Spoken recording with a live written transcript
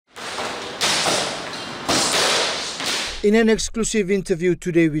In an exclusive interview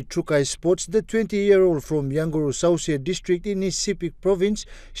today with Trukai Sports, the 20-year-old from Yanguru Sausia district in East Sepik province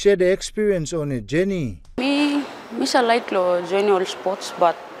shared their experience on a journey. Me like join all sports,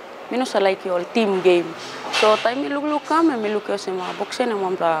 but me no like all team game. So time me look come and me look at some boxing and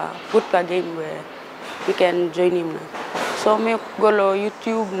one good game where we can join him. So me go to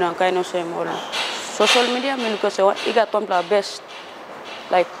YouTube na kind of same all social media. Me look at say what he got one best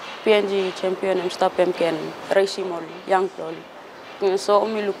like PNG champion and stuff can race him all young all. So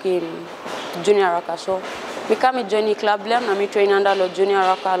me looking junior raka. So me come join club lem na me train under lo junior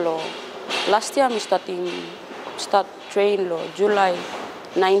raka lo. Last year I start train lo July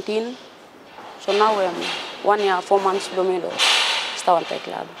 19. So now I'm 1 year 4 months lo me lo start on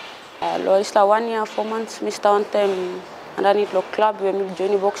club. Lo is la 1 year 4 months me start on time underneath lo club where me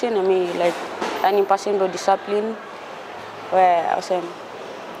join boxing and me like any passing lo discipline where I say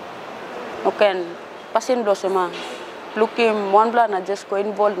okay passing lo sema looking one blood na just go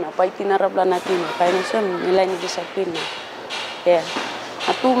involved na fighting na rabla na team kaya na sem nila ni discipline na yeah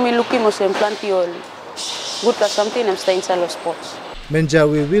atu me looking mo sem plenty all good at something I'm staying in sports.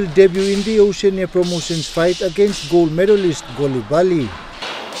 Menjawi will debut in the Oceania Promotions fight against gold medalist Goli Bali.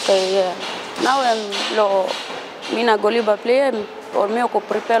 Okay, yeah. Now I'm lo mina Goli Bali player or me ko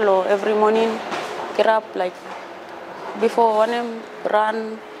prepare lo every morning get up like before one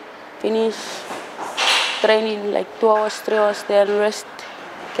run finish training like 2 hours 3 hours then rest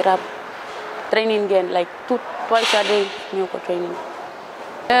get up training again like twice a day me ko training.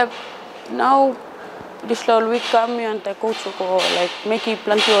 Now this whole week come and the coach ko like make it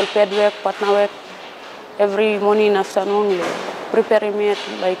plenty of paid work partner work every morning afternoon lo prepare me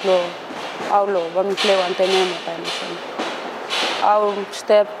like lo how lo ba me play one time time how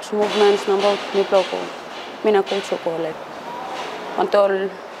steps movements number me play ko me na coach ko like until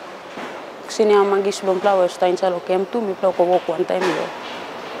senior magis bom play was time salo kem tu me play ko walk one time lo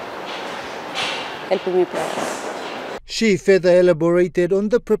help me play. She further elaborated on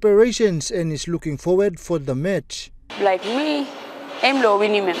the preparations and is looking forward for the match. Like me, aim low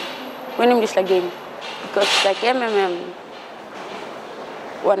winning this like game because like MMM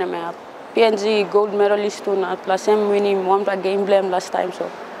one of my PNG gold medalist to not plus I'm winning one game blame last time so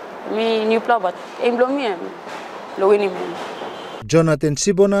me new player but aim low me low winning. Jonathan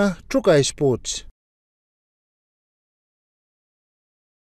Sibona, Trukai Sports.